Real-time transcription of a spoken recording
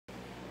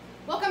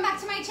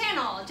my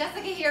channel.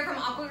 Jessica here from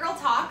Aqua Girl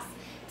Talks.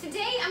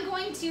 Today I'm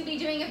going to be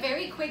doing a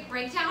very quick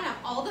breakdown of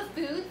all the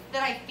foods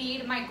that I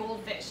feed my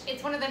goldfish.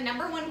 It's one of the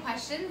 #1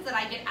 questions that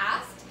I get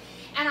asked,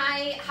 and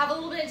I have a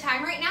little bit of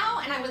time right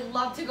now and I would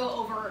love to go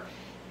over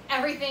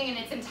everything in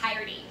its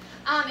entirety.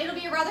 It'll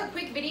be a rather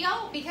quick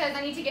video because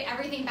I need to get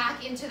everything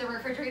back into the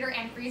refrigerator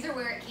and freezer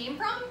where it came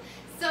from,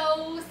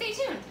 so stay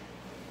tuned.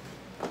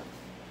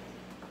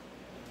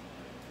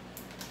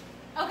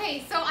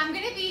 Okay, so I'm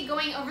going to be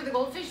going over the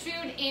goldfish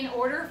food in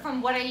order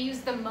from what I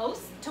use the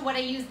most to what I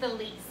use the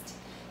least.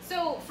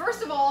 So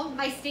first of all,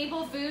 my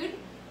staple food,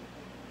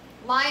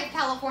 live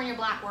California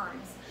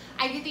blackworms.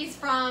 I get these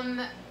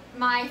from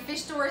my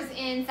fish stores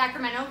in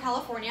Sacramento,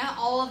 California.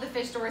 All of the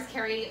fish stores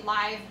carry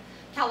live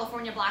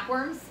California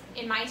blackworms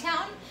in my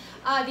town.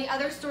 The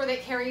other store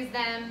that carries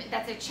them,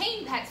 that's a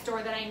chain pet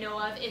store that I know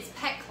of, is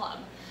Pet Club.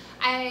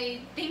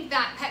 I think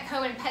that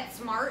Petco and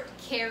PetSmart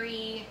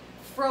carry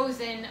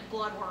frozen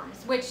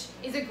bloodworms, which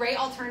is a great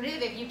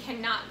alternative if you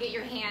cannot get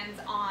your hands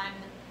on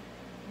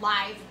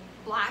live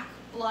black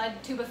blood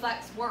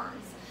tubiflex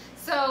worms.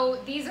 So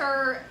these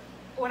are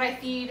what I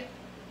feed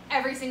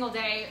every single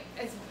day,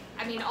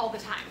 all the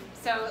time.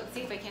 So let's see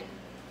if I can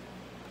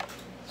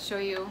show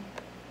you.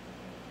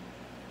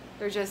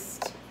 They're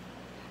just,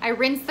 I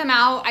rinse them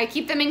out. I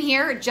keep them in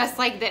here just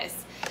like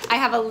this. I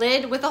have a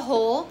lid with a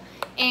hole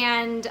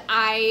and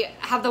I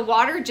have the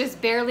water just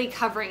barely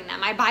covering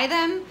them. I buy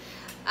them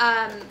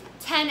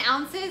 10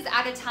 ounces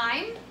at a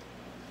time.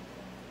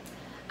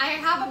 I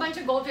have a bunch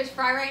of goldfish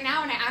fry right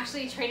now, and I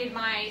actually traded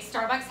my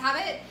Starbucks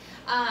habit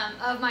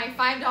of my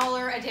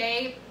 $5 a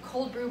day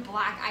cold brew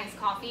black iced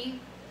coffee.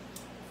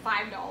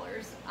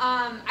 $5.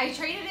 I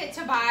traded it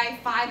to buy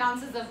 5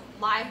 ounces of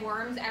live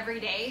worms every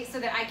day so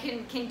that I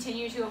can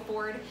continue to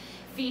afford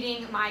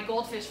feeding my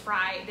goldfish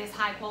fry this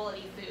high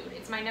quality food.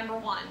 It's my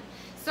 #1.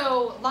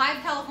 So live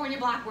California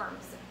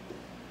blackworms.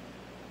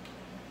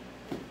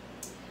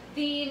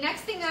 The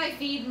next thing that I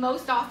feed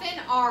most often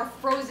are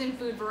frozen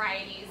food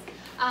varieties.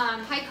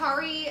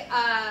 Hikari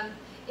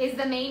is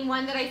the main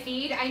one that I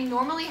feed. I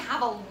normally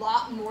have a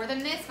lot more than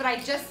this, but I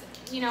just,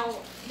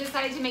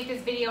 decided to make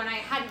this video and I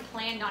hadn't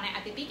planned on it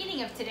at the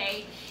beginning of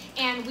today.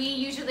 And we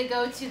usually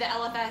go to the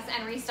LFS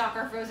and restock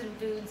our frozen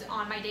foods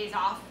on my days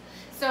off.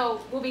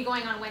 So we'll be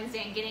going on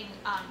Wednesday and getting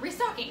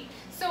restocking.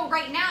 So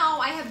right now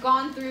I have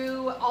gone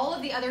through all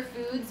of the other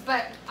foods,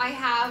 but I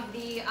have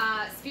the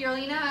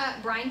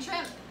spirulina brine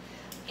shrimp,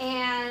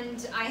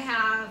 and I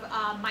have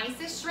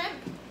mysis shrimp,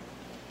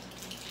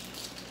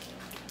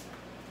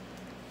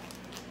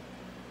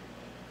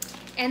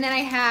 and then I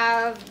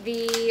have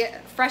the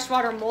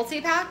freshwater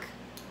multi-pack.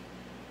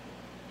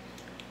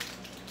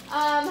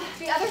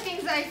 The other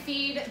things that I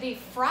feed the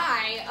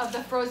fry of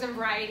the frozen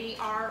variety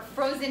are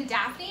frozen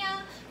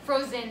daphnia,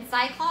 frozen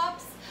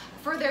cyclops.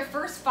 For their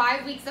first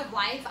 5 weeks of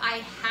life,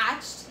 I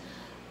hatched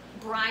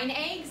brine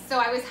eggs. So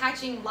I was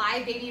hatching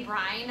live baby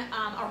brine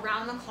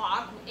around the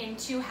clock in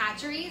 2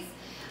 hatcheries.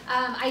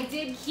 I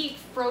did keep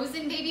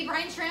frozen baby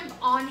brine shrimp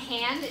on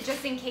hand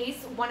just in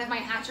case one of my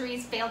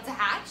hatcheries failed to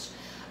hatch.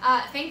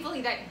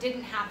 Thankfully that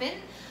didn't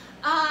happen.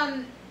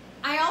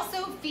 I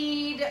also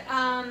feed,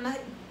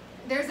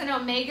 there's an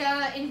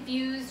omega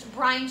infused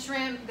brine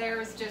shrimp,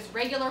 there's just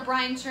regular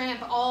brine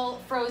shrimp, all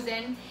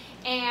frozen,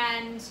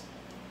 and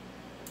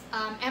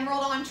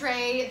emerald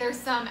entree. There's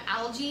some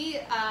algae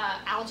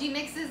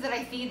mixes that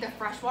I feed the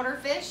freshwater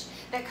fish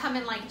that come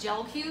in like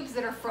gel cubes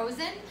that are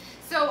frozen.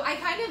 So I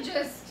kind of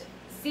just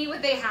see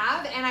what they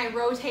have and I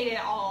rotate it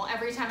all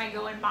every time I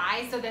go and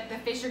buy so that the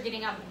fish are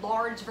getting a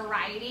large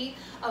variety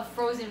of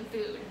frozen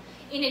food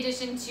in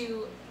addition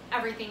to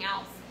everything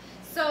else.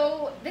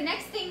 So the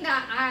next thing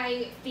that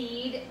I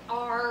feed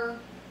are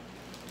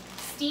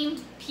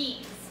steamed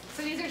peas.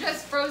 So these are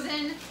just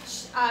frozen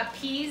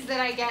peas that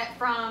I get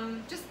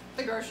from just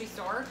the grocery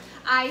store.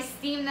 I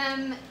steam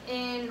them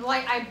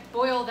I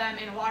boil them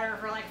in water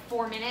for like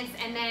 4 minutes,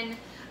 and then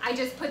I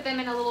just put them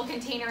in a little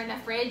container in the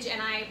fridge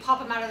and I pop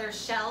them out of their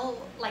shell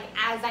like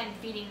as I'm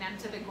feeding them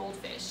to the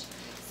goldfish.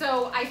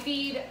 So I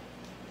feed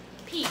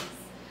peas.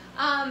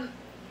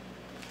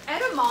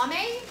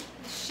 Edamame,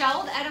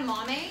 shelled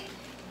edamame.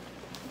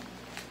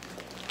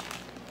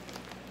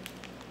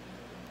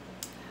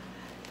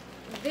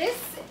 This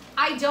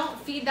I don't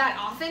feed that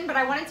often, but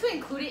I wanted to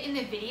include it in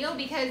the video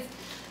because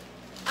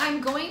I'm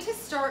going to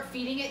start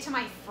feeding it to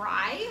my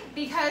fry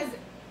because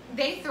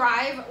they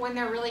thrive when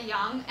they're really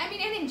young. And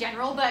in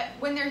general, but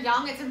when they're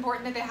young, it's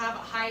important that they have a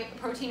high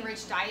protein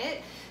rich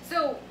diet.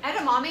 So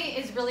edamame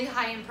is really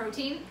high in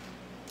protein,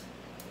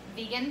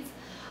 vegans.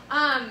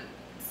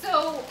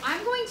 So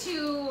I'm going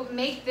to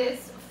make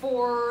this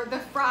for the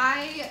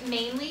fry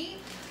mainly.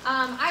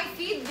 I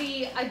feed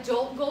the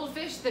adult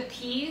goldfish the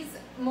peas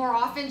more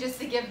often just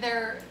to give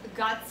their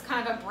guts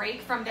kind of a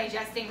break from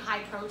digesting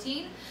high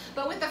protein.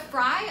 But with the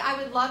fry, I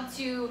would love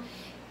to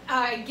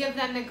give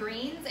them the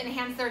greens,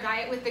 enhance their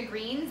diet with the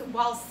greens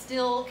while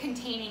still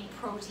containing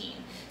protein.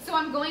 So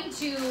I'm going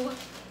to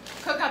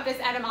cook up this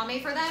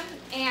edamame for them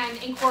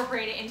and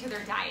incorporate it into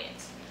their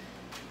diet.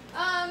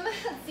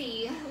 Let's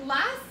see,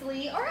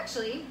 lastly, or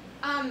actually,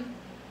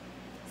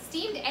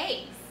 steamed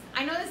eggs.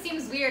 I know this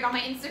seems weird. On my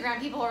Instagram,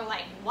 people are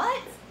like,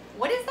 what?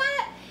 What is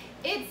that?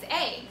 It's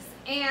eggs.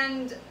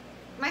 And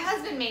my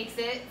husband makes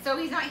it, so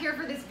he's not here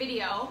for this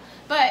video,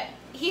 but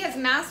he has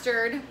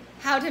mastered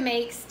how to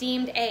make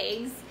steamed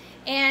eggs.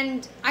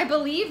 And I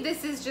believe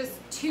this is just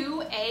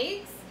 2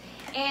 eggs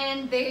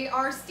and they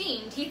are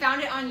steamed. He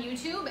found it on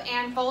YouTube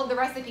and followed the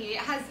recipe. It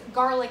has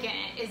garlic in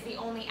it, is the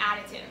only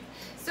additive.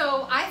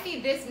 So I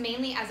feed this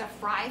mainly as a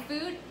fry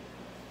food.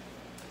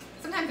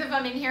 Sometimes if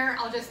I'm in here,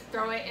 I'll just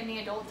throw it in the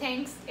adult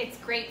tanks. It's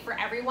great for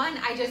everyone.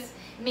 I just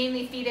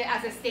mainly feed it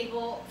as a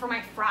staple for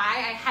my fry.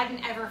 I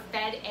hadn't ever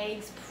fed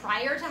eggs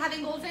prior to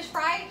having Goldfish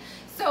fry.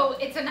 So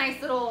it's a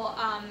nice little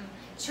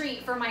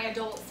treat for my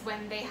adults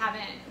when they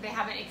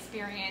haven't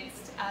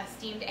experienced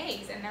steamed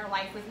eggs in their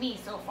life with me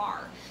so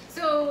far.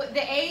 So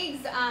the eggs,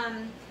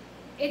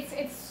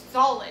 it's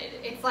solid.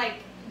 It's like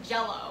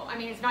Jello. I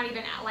mean, it's not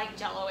even like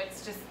Jello.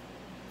 It's just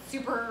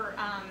super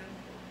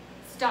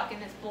stuck in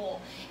this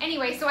bowl.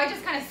 Anyway, so I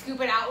just kind of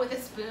scoop it out with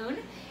a spoon,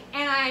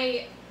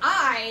 and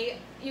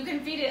you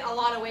can feed it a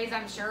lot of ways,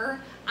 I'm sure.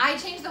 I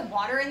change the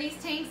water in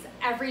these tanks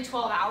every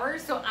 12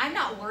 hours, so I'm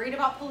not worried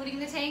about polluting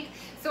the tank.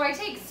 So I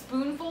take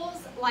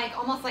spoonfuls, like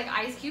almost like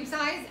ice cube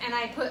size, and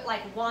I put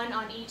like 1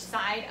 on each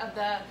side of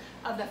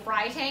the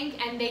fry tank,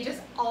 and they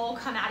just all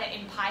come at it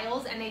in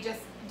piles, and they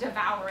just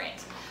devour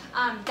it.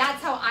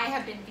 That's how I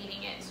have been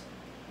feeding it.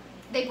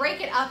 They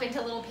break it up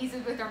into little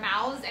pieces with their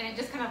mouths, and it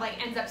just kind of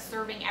like ends up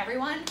serving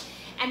everyone.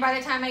 And by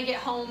the time I get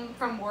home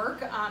from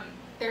work,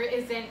 there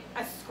isn't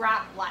a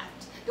scrap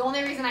left. The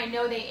only reason I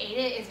know they ate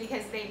it is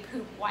because they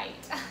poop white.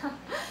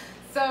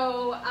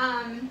 So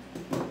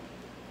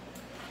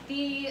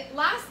the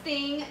last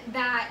thing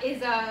that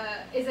is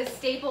a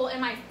staple in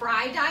my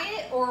fry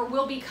diet, or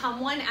will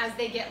become one as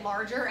they get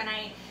larger, and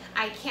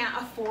I can't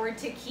afford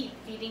to keep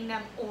feeding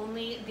them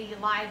only the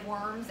live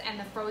worms and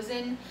the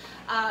frozen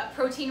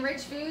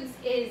protein-rich foods,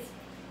 is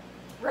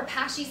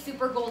Repashy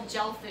Super Gold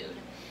Gel Food.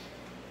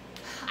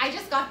 I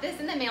just got this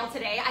in the mail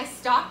today. I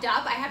stocked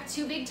up. I have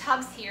 2 big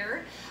tubs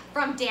here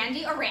from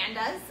Dandy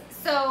Arandas.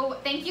 So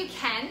thank you,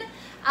 Ken,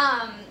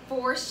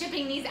 for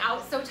shipping these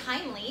out so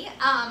timely.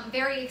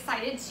 Very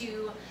excited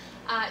to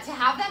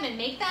have them and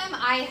make them.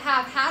 I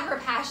have had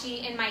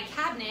Repashy in my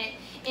cabinet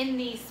in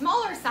the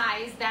smaller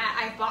size that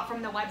I've bought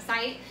from the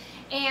website,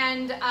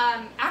 and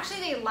actually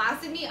they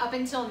lasted me up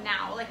until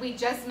now. Like, we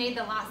just made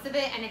the last of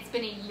it, and it's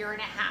been 1.5 years,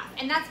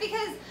 and that's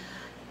because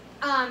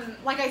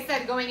like I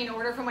said, going in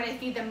order from what I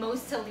feed the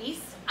most to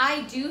least,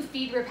 I do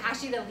feed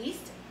Repashy the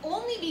least,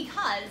 only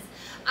because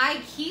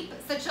I keep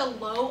such a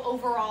low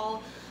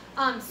overall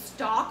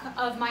stock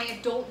of my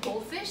adult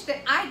goldfish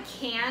that I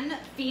can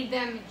feed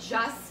them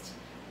just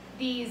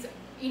these,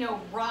 you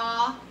know,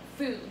 raw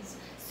foods.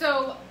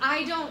 So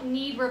I don't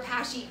need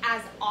Repashy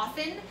as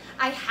often.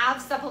 I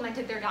have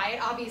supplemented their diet,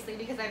 obviously,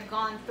 because I've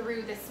gone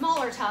through the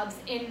smaller tubs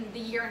in the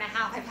 1.5 years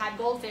I've had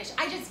goldfish.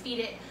 I just feed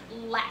it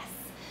less.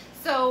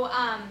 So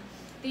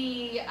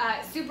the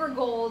Super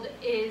Gold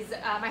is,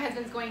 my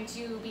husband's going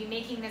to be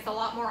making this a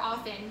lot more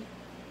often,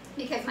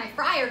 because my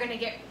fry are going to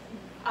get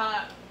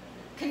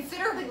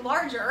considerably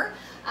larger,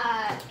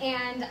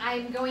 and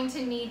I'm going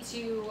to need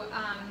to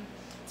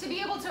be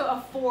able to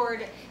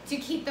afford to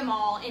keep them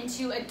all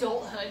into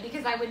adulthood,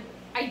 because I would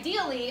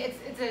ideally,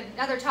 it's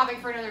another topic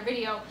for another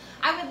video,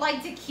 I would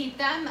like to keep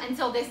them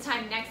until this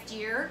time next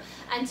year,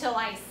 until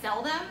I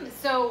sell them.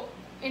 So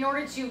in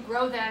order to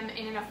grow them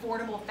in an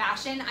affordable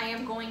fashion, I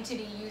am going to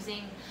be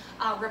using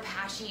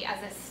Repashy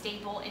as a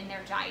staple in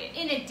their diet,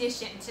 in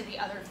addition to the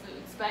other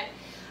foods. But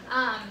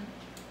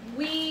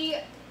we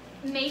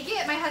make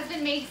it, my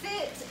husband makes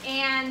it,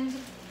 and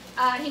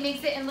he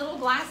makes it in little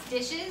glass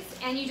dishes,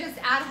 and you just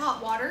add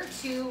hot water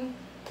to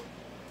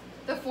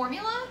the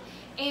formula,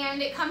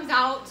 and it comes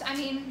out, I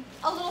mean,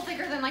 a little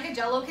thicker than like a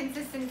Jello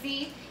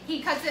consistency.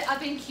 He cuts it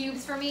up in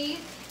cubes for me,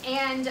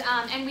 and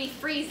we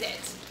freeze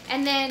it.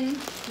 And then,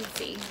 let's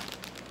see,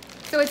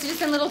 so it's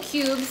just in little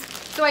cubes.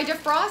 So I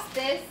defrost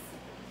this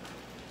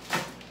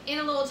in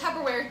a little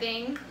Tupperware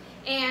thing,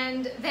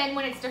 and then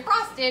when it's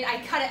defrosted,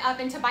 I cut it up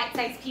into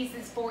bite-sized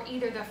pieces for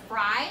either the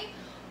fry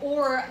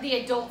or the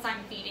adults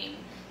I'm feeding.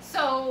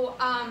 So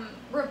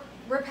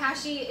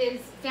Repashy is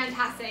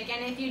fantastic,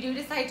 and if you do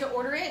decide to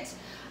order it,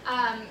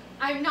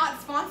 I'm not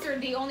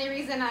sponsored. The only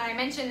reason I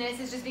mention this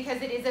is just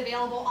because it is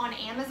available on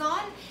Amazon,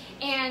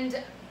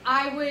 and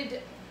I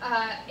would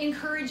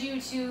encourage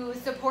you to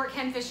support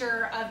Ken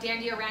Fisher of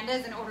Dandy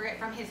Arandas and order it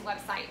from his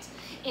website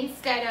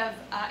instead of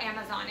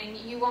Amazon, and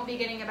you won't be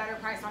getting a better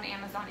price on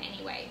Amazon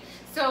anyway.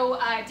 So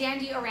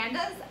Dandy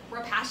Arandas,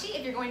 Repashy,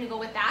 if you're going to go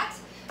with that.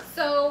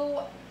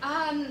 So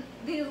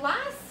the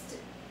last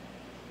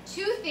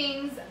 2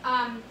 things,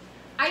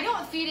 I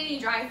don't feed any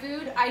dry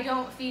food. I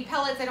don't feed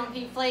pellets. I don't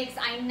feed flakes.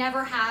 I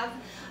never have.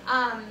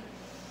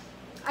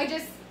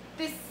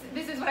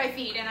 This is what I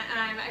feed, and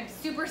I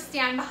super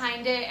stand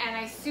behind it, and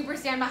I super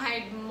stand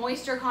behind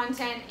moisture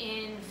content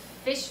in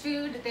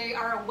Fishfood. They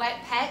are a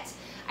wet pet.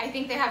 I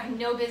think they have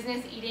no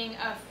business eating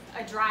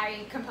a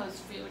dry composed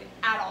food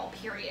at all,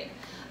 period.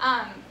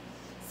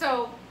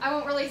 So I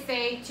won't really really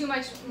say too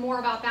much more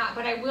about that,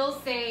 but I will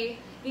say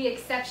the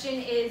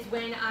exception is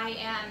when I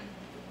am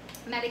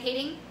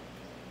medicating.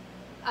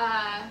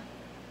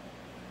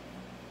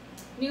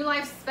 New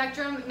Life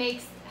Spectrum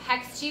makes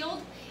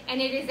Hexsheild,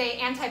 and it is a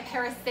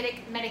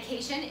anti-parasitic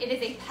medication. It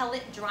is a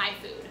pellet dry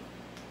food.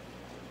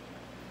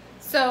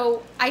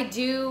 So I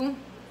do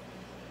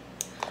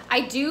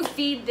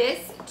feed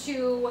this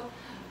to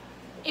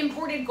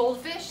imported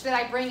goldfish that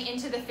I bring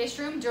into the fish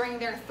room during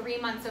their 3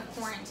 months of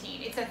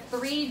quarantine. It's a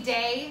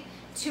 3-day,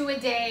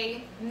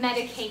 2-a-day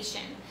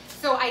medication.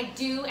 So I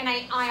do, and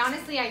I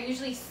honestly, I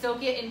usually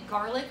soak it in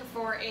garlic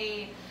for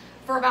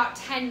about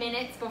 10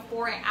 minutes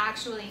before I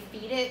actually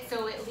feed it.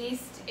 So at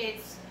least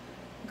it's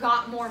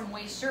got more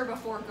moisture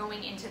before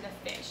going into the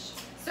fish.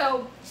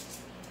 So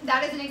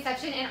that is an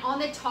exception. And on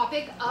the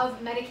topic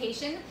of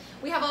medication,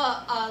 we have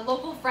a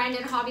local friend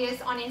and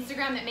hobbyist on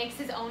Instagram that makes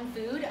his own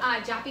food,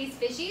 Japanese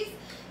Fishies.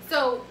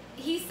 So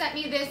he sent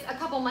me this a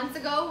couple months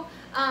ago.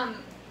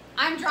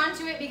 I'm drawn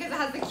to it because it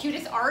has the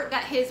cutest art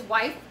that his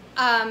wife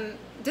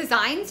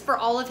designs for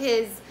all of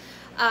his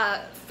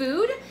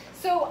food.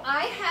 So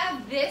I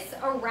have this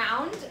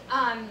around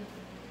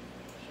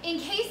in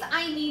case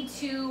I need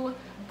to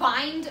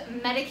bind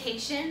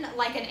medication,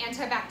 like an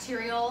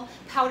antibacterial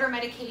powder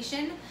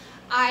medication.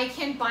 I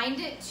can bind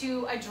it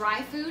to a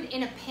dry food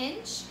in a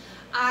pinch.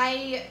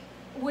 I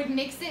would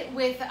mix it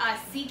with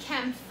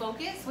C-Chem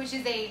Focus, which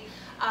is a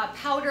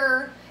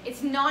powder.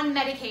 It's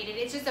non-medicated.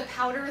 It's just a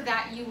powder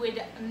that you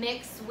would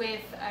mix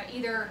with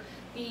either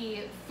the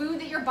food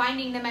that you're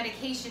binding the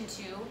medication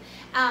to.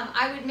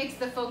 I would mix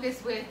the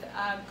Focus with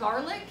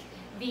garlic,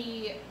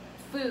 the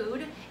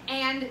food,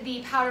 and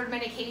the powdered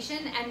medication,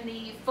 and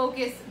the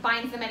Focus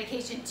binds the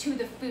medication to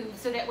the food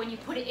so that when you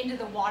put it into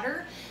the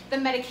water, the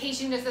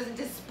medication just doesn't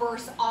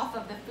disperse off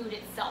of the food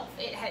itself.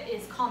 It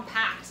is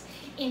compact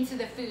into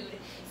the food.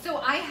 So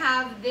I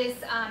have this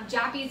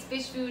Japanese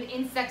Fishfood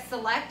Insect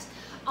Select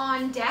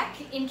on deck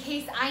in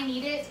case I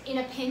need it in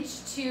a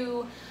pinch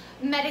to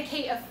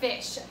medicate a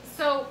fish.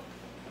 So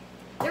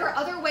there are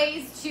other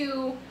ways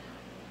to,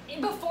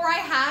 before I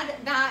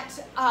had that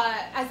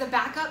as a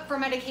backup for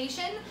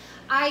medication,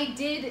 I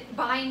did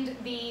bind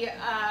the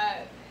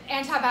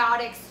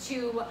antibiotics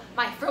to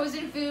my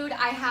frozen food.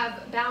 I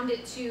have bound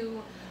it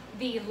to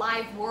the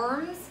live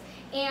worms,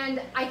 and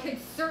I could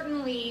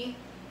certainly,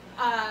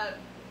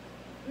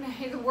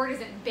 the word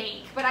isn't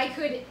bake, but I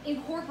could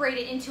incorporate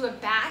it into a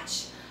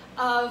batch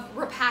of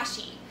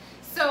rapashi.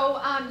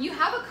 So you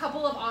have a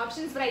couple of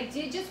options, but I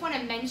did just want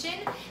to mention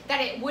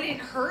that it wouldn't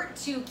hurt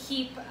to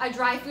keep a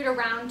dry food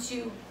around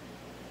to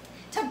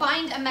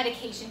bind a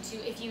medication to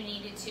if you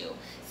needed to.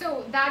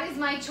 So that is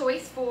my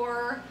choice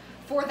for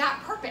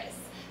that purpose.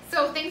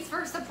 So thanks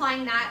for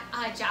supplying that,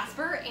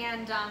 Jasper,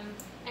 and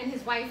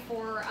his wife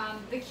for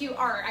the cute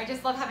art. I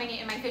just love having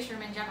it in my fish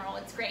room in general.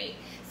 It's great.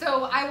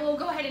 So I will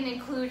go ahead and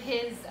include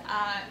his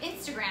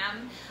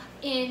Instagram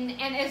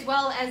and as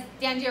well as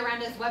Dan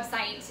Dioranda's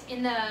website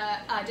in the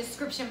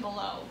description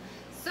below.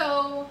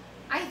 So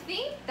I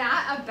think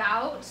that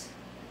about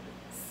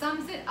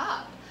sums it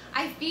up.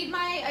 I feed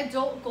my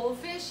adult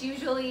goldfish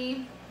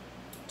usually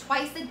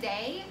twice a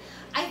day.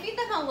 I feed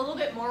them a little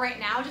bit more right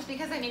now just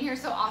because I'm in here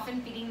so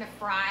often feeding the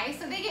fry.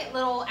 So they get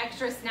little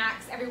extra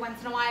snacks every once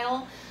in a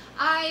while.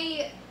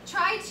 I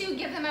try to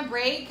give them a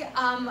break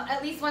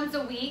at least once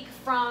a week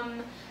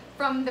from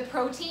the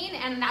protein,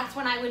 and that's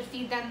when I would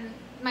feed them,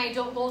 my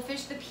adult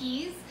goldfish, the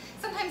peas.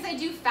 Sometimes I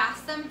do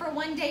fast them for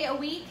 1 day a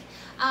week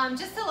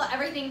just to let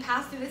everything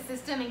pass through the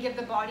system and give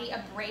the body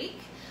a break.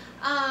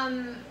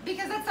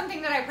 Because that's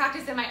something that I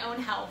practice in my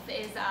own health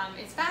is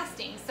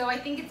fasting. So I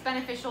think it's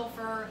beneficial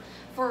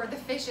for the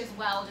fish as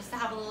well, just to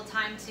have a little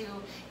time to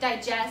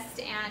digest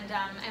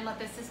and let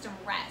the system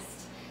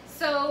rest.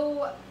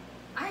 So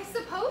I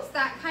suppose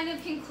that kind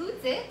of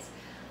concludes it.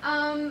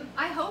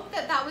 I hope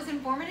that that was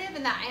informative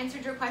and that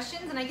answered your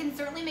questions, and I can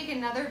certainly make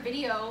another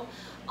video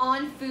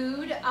on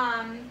food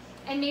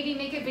and maybe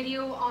make a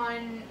video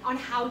on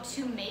how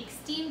to make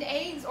steamed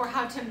eggs or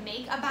how to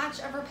make a batch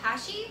of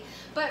rapashi.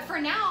 But for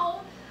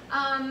now,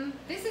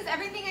 this is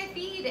everything I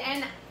feed,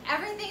 and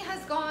everything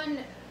has gone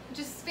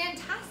just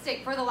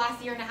fantastic for the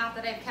last 1.5 years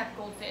that I've kept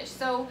goldfish.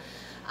 So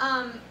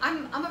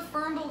I'm a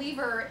firm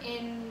believer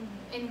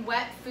in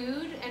wet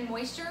food and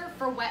moisture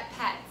for wet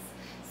pets.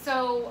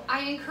 So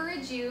I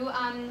encourage you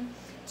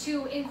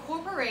to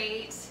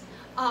incorporate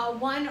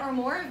 1 or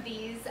more of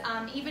these,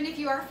 even if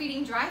you are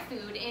feeding dry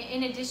food,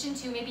 in addition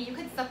to maybe you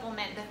could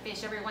supplement the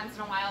fish every once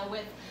in a while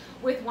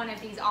with one of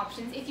these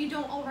options if you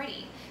don't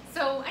already.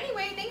 So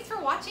anyway, thanks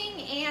for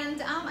watching,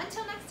 and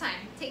until next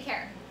time, take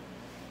care.